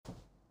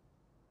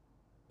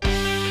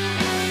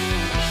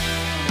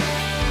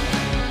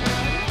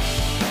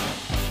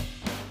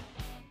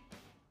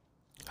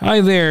Hi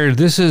there,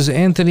 this is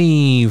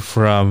Anthony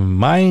from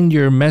Mind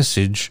Your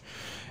Message,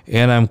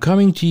 and I'm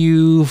coming to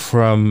you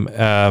from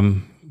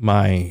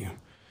my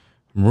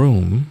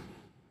room,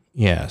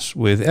 yes,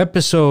 with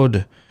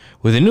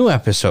a new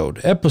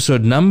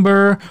episode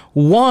number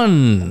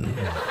 1.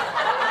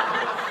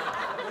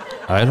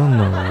 I don't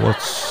know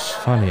what's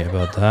funny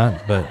about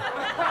that, but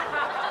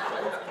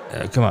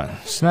come on,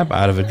 snap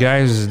out of it,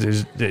 guys.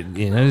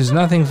 There's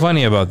nothing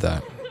funny about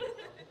that.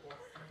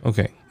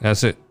 Okay,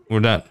 that's it.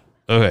 We're done.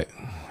 Okay.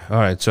 All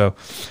right. So,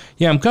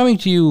 yeah, I'm coming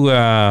to you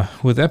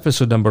with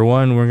episode number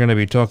 1. We're going to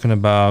be talking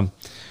about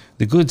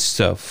the good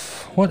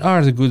stuff. What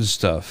are the good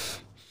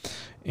stuff?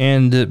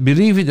 And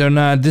believe it or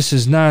not, this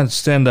is not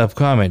stand-up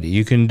comedy.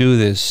 You can do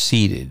this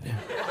seated.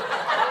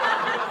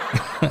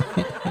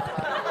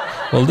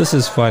 Well, this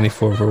is funny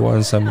for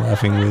once. I'm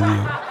laughing with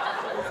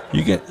you.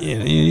 You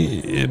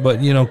get,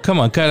 but come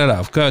on, cut it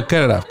off. Cut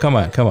it off. Come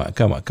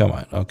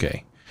on.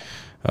 Okay.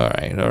 All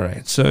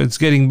right. So it's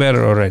getting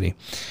better already.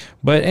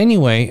 But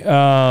anyway,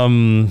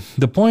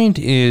 the point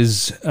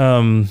is,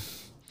 there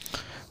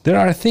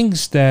are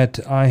things that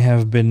I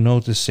have been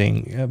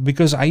noticing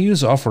because I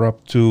use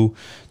OfferUp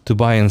to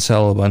buy and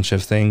sell a bunch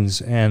of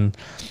things. And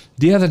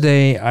the other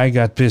day I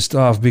got pissed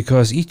off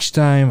because each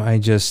time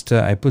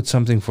I put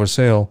something for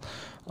sale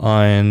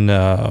on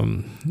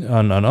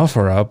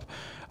OfferUp,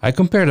 I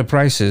compare the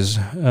prices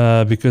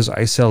because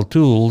I sell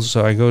tools.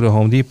 So I go to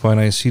Home Depot and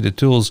I see the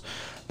tools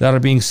that are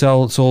being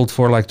sold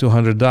for like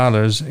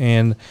 $200,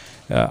 and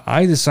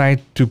I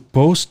decide to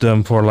post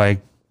them for like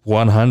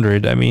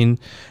 $100. I mean,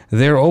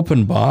 they're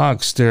open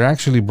box. They're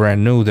actually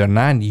brand new. They're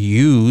not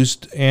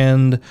used.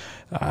 And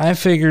I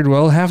figured,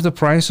 well, half the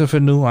price of a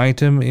new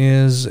item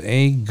is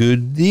a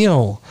good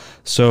deal.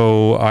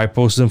 So I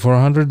post them for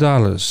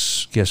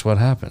 $100. Guess what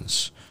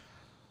happens?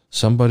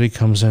 Somebody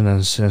comes in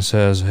and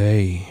says,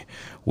 hey,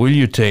 will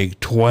you take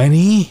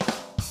 20?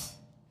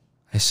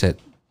 I said,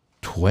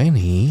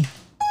 20?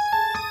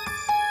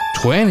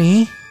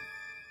 20?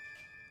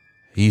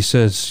 He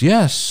says,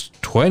 yes,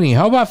 20.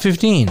 How about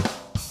 15?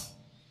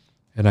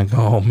 And I go,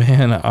 oh,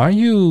 man, are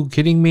you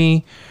kidding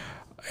me?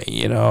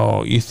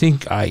 You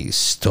think I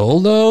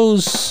stole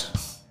those?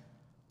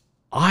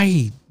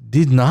 I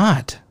did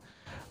not.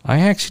 I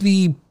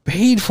actually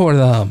paid for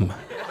them.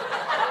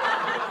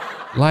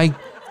 Like,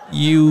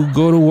 you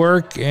go to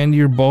work and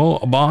your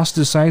boss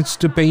decides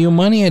to pay you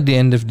money at the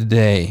end of the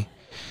day.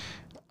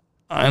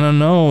 I don't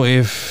know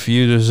if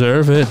you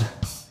deserve it.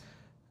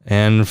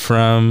 And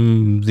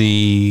from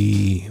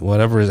the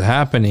whatever is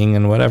happening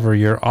and whatever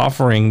you're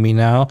offering me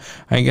now,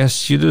 I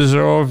guess you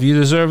deserve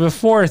a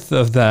fourth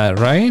of that,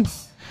 right?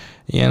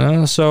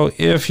 So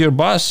if your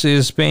boss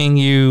is paying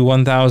you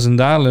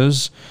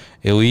 $1,000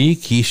 a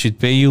week, he should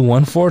pay you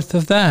 1/4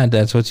 of that.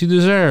 That's what you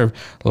deserve,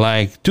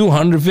 like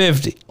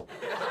 $250.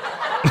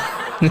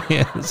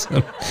 Yes,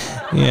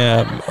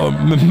 yeah, or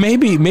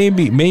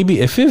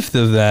maybe a fifth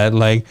of that,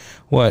 like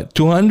what,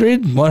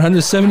 200,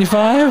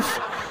 175?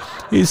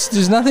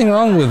 There's nothing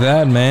wrong with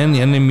that, man.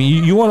 And I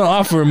mean, you want to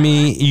offer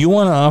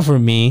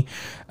me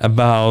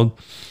about,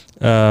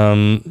 I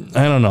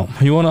don't know.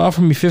 You want to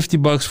offer me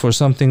 $50 for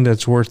something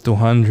that's worth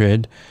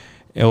 200,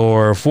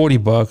 or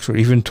 $40, or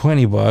even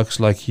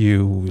 $20, like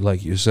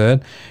you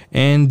said,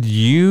 and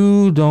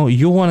you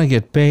want to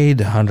get paid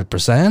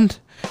 100%.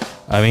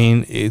 I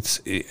mean,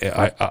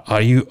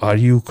 are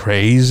you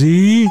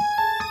crazy?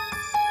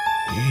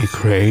 You're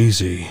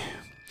crazy.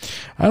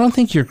 I don't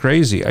think you're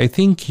crazy. I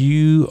think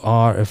you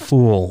are a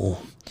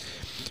fool.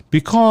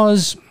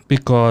 Because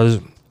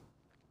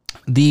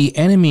the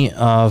enemy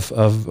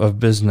of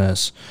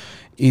business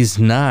is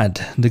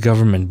not the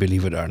government,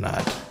 believe it or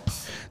not.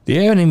 The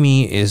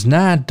enemy is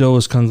not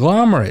those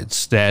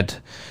conglomerates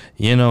that,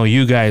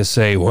 you guys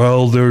say,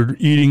 well, they're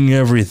eating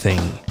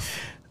everything.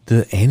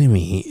 The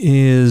enemy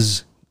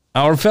is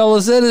our fellow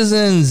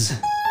citizens.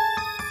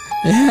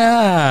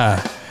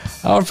 Yeah.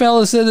 Our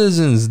fellow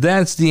citizens,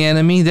 that's the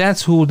enemy.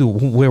 That's where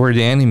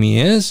the enemy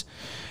is.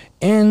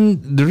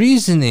 And the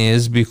reason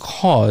is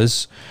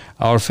because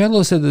our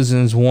fellow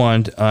citizens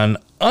want an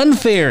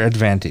unfair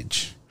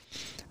advantage.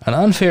 An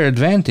unfair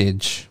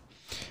advantage,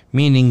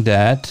 meaning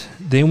that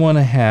they want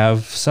to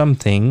have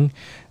something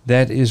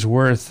that is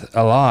worth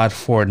a lot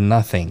for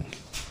nothing.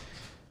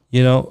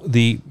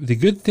 The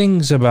good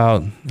things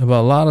about a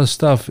lot of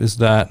stuff is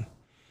that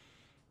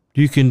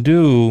you can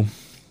do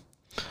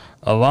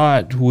a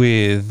lot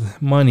with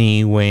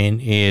money when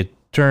it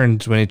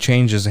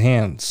changes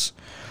hands.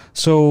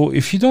 So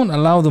if you don't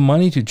allow the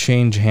money to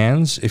change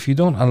hands, if you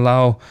don't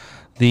allow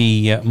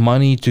the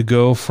money to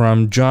go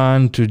from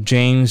John to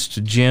James to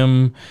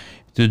Jim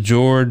to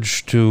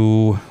George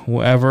to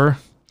whoever,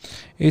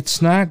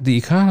 the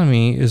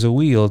economy is a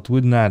wheel, it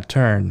would not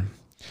turn.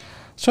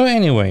 So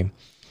anyway,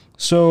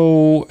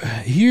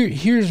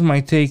 here's my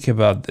take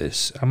about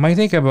this. My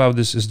take about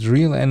this is the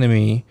real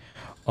enemy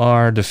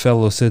are the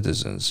fellow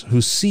citizens who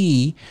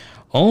see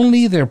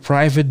only their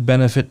private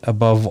benefit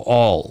above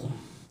all.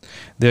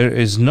 There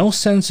is no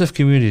sense of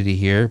community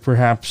here.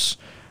 Perhaps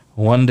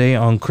one day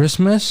on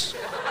Christmas,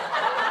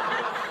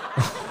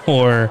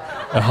 or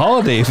a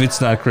holiday if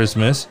it's not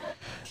Christmas.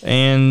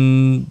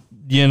 And,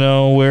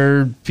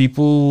 where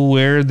people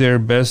wear their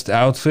best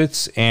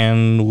outfits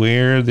and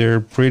wear their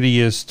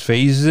prettiest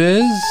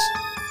faces.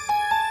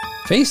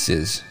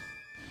 Faces?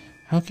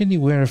 How can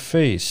you wear a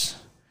face?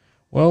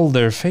 Well,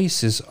 their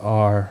faces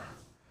are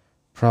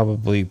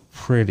probably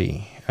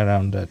pretty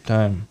around that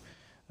time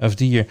of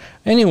the year.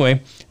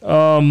 Anyway,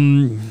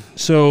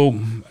 so,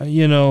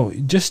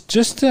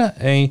 just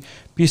a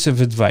piece of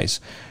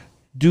advice.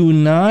 Do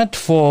not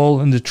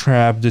fall in the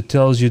trap that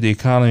tells you the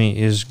economy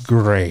is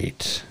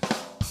great.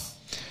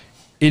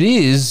 It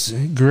is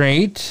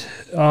great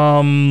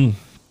to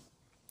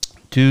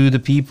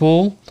the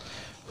people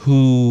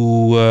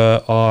who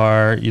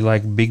are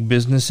like big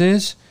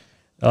businesses,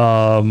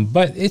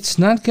 but it's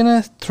not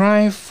going to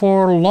thrive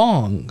for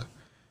long.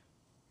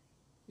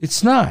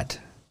 It's not.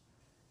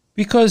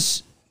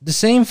 Because the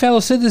same fellow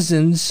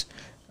citizens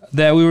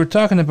that we were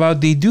talking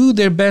about, they do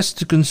their best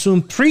to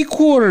consume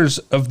 3/4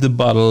 of the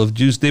bottle of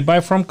juice they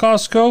buy from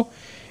Costco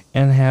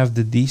and have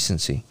the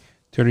decency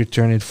to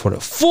return it for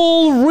a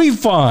full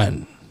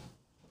refund.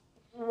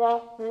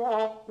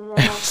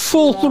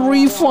 Full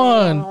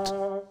refund.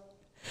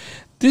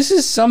 This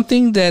is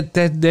something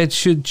that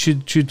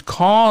should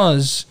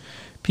cause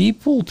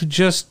people to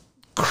just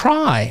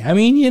cry. I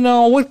mean,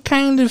 what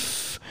kind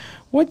of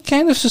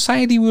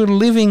society we're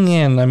living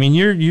in? I mean,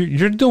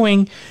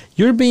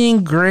 you're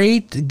being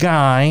great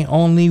guy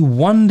only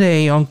one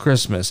day on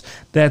Christmas.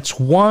 That's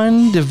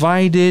 1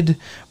 divided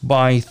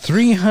by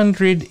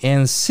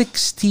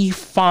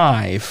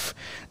 365.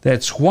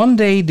 That's 1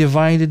 day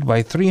divided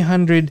by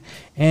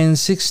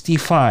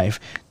 365.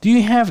 Do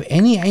you have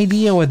any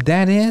idea what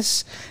that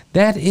is?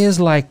 That is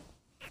like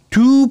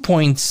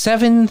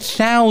 2.7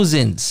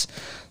 thousandths.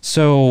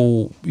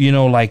 So,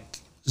 like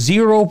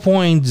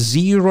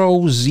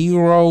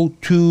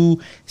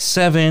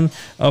 0.0027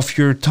 of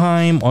your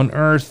time on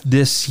Earth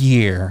this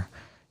year,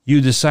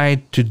 you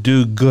decide to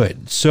do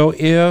good. So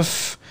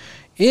if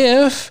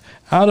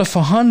out of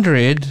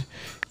 100,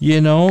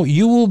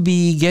 you will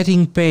be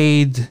getting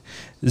paid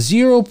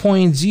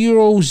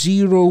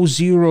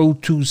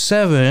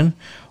 0.00027,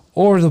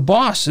 or the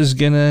boss is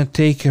gonna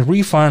take a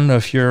refund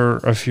of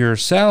your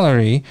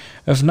salary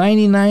of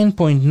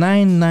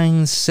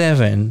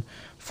 99.997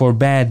 for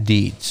bad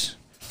deeds.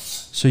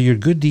 So your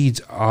good deeds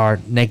are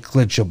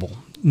negligible.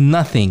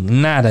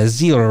 Nothing, nada,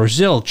 zero,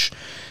 zilch.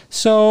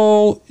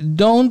 So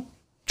don't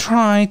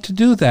try to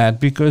do that,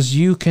 because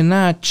you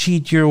cannot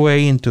cheat your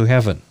way into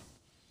heaven.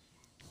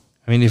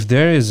 I mean, if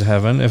there is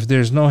heaven, if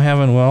there's no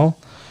heaven, well,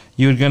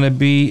 you're going to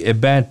be a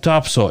bad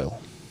topsoil,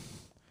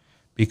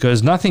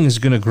 because nothing is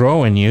going to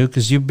grow in you,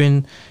 because you've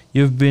been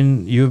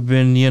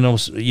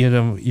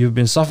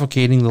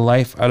suffocating the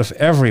life out of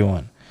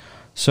everyone.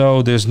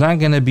 So there's not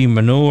going to be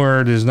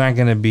manure, there's not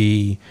going to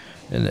be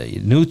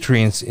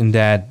nutrients in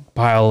that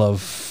pile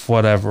of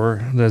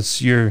whatever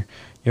that's you're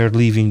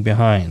leaving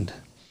behind.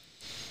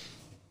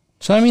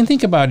 So I mean,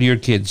 think about your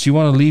kids. You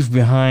want to leave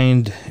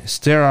behind a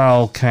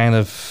sterile kind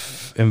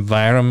of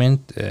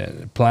environment,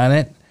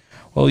 planet.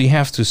 Well, you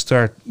have to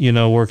start,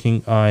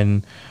 working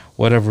on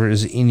whatever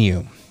is in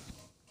you.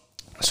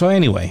 So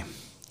anyway,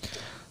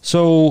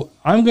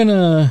 I'm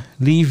gonna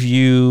leave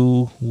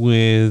you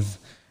with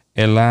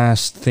a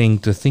last thing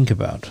to think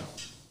about.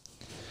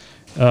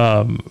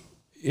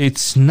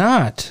 It's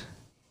not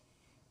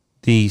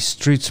the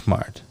street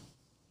smart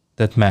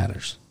that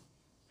matters.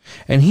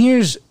 And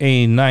here's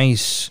a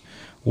nice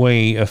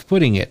way of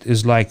putting it,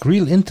 is like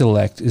real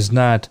intellect is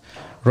not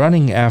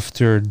running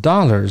after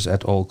dollars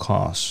at all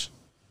costs,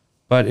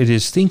 but it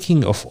is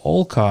thinking of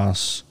all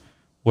costs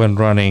when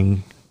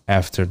running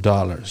after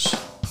dollars.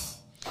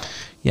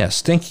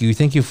 Yes, thank you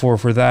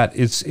for that.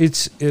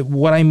 It's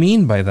what I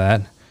mean by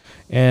that,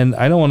 and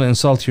I don't want to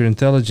insult your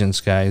intelligence,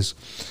 guys.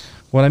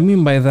 What I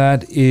mean by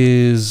that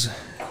is,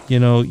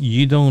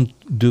 you don't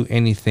do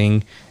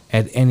anything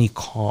at any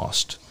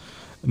cost.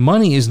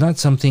 Money is not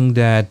something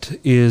that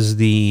is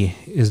the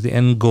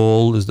end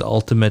goal, is the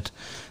ultimate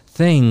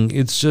thing.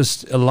 It's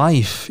just a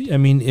life. I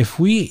mean, if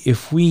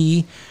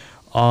we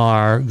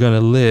are gonna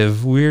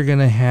live, we're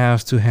gonna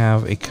have to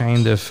have a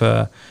kind of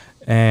a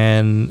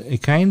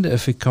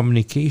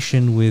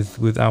communication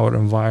with our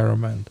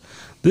environment.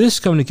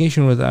 This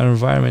communication with our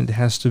environment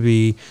has to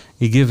be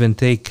a give and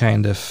take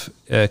kind of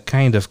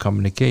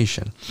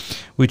communication,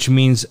 which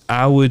means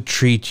I would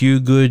treat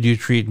you good, you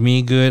treat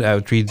me good. I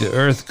would treat the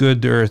earth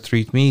good, the earth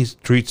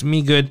treats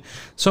me good,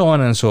 so on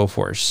and so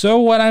forth. So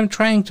what I'm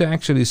trying to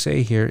actually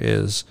say here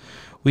is,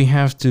 we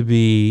have to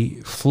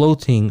be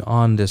floating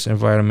on this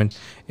environment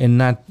and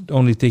not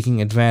only taking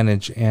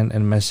advantage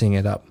and messing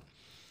it up.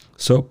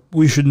 So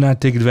we should not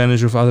take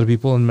advantage of other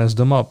people and mess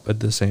them up at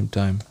the same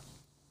time.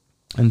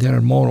 And there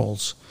are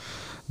morals.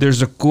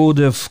 There's a code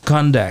of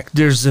conduct.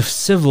 There's a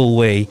civil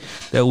way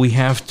that we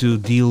have to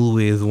deal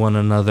with one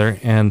another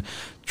and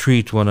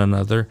treat one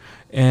another.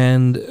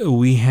 And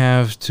we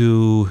have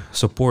to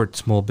support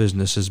small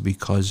businesses,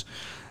 because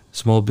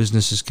small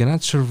businesses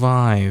cannot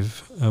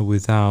survive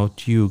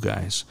without you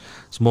guys.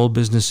 Small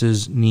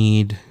businesses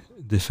need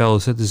the fellow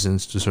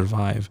citizens to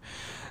survive.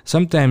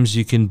 Sometimes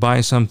you can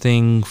buy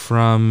something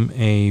from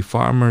a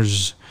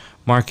farmer's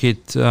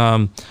market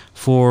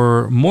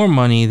for more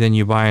money than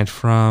you buy it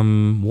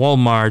from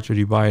Walmart or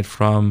you buy it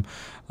from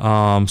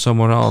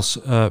somewhere else.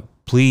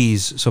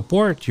 Please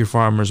support your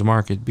farmer's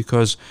market,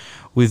 because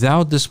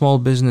without the small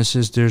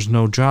businesses, there's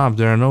no job.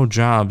 There are no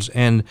jobs,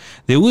 and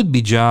there would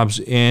be jobs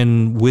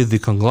with the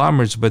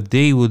conglomerates, but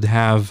they would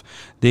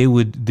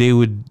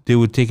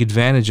take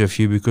advantage of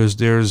you because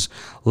there's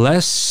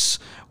less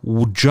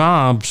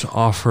jobs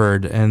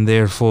offered, and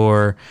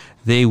therefore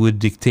they would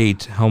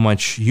dictate how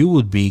much you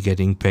would be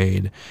getting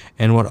paid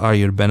and what are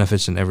your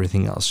benefits and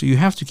everything else. So you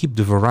have to keep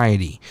the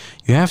variety.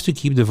 You have to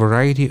keep the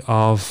variety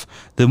of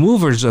the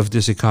movers of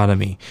this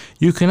economy.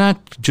 You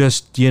cannot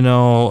just,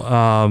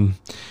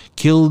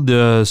 kill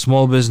the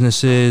small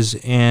businesses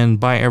and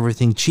buy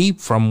everything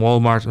cheap from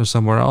Walmart or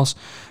somewhere else,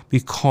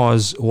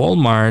 because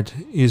Walmart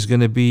is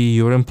going to be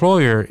your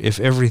employer if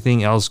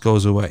everything else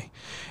goes away.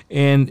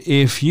 And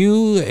if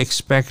you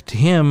expect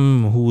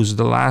him, who's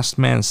the last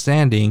man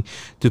standing,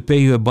 to pay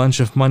you a bunch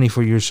of money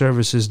for your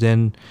services,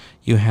 then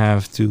you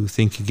have to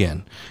think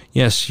again.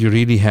 Yes, you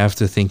really have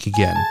to think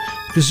again,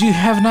 because you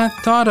have not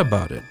thought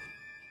about it.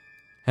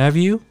 Have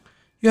you?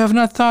 You have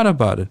not thought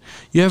about it.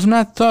 You have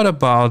not thought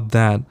about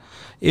that.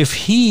 If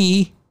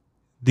he,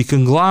 the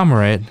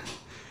conglomerate,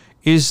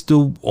 is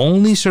the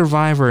only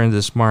survivor in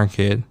this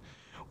market,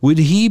 would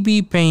he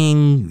be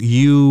paying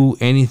you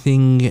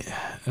anything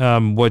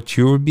what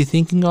you would be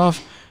thinking of?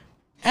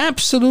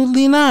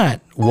 Absolutely not.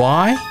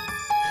 Why?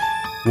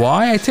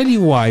 Why? I tell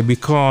you why.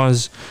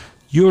 Because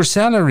your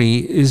salary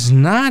is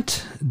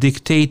not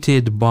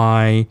dictated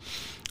by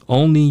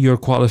only your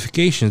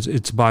qualifications.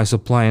 It's by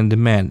supply and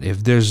demand.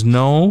 If there's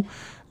no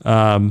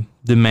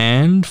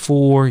demand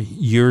for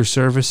your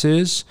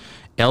services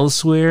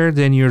elsewhere,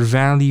 then your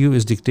value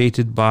is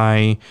dictated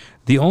by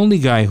the only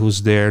guy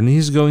who's there, and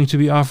he's going to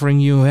be offering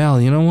you, hell,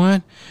 you know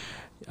what?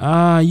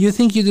 You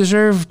think you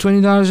deserve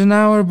 $20 an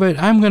hour, but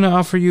I'm going to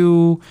offer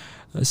you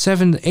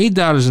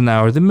 $8 an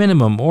hour, the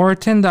minimum, or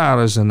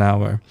 $10 an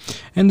hour.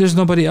 And there's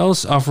nobody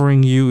else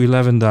offering you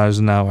 $11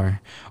 an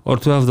hour or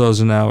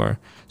 $12 an hour.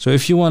 So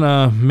if you want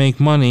to make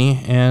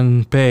money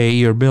and pay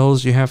your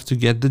bills, you have to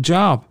get the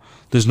job.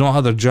 There's no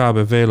other job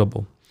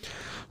available.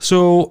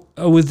 So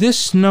with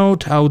this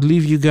note, I would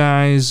leave you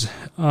guys.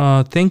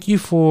 Thank you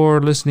for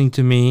listening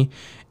to me,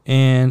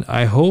 and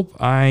I hope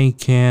I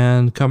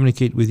can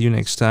communicate with you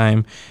next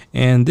time.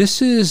 And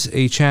this is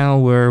a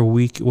channel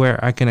where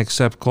I can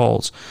accept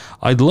calls.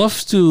 I'd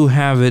love to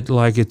have it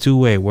like a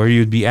two-way, where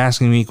you'd be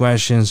asking me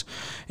questions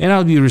and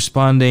I'll be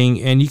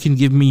responding, and you can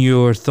give me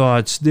your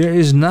thoughts. There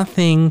is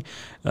nothing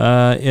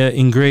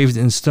engraved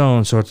in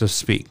stone, so to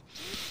speak.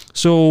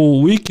 So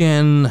we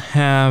can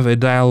have a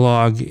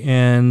dialogue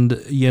and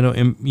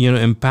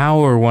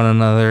empower one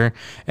another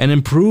and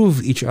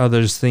improve each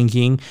other's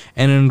thinking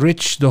and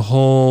enrich the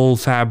whole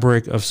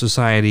fabric of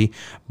society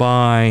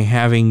by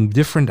having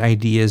different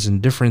ideas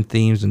and different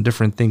themes and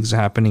different things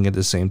happening at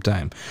the same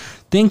time.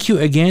 Thank you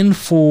again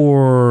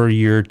for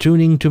your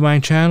tuning to my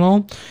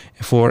channel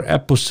for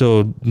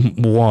episode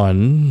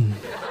 1.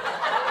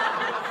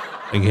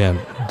 Again,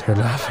 they're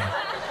laughing.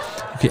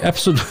 Okay,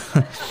 episode.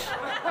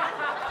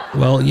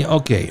 Well, yeah,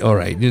 okay, all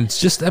right. It's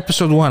just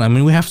episode 1. I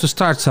mean, we have to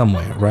start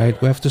somewhere,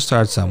 right? We have to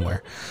start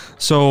somewhere.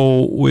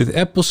 So with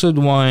episode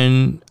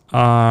 1,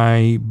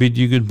 I bid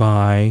you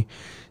goodbye.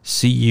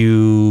 See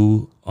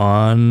you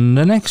on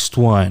the next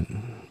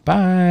one.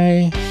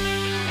 Bye.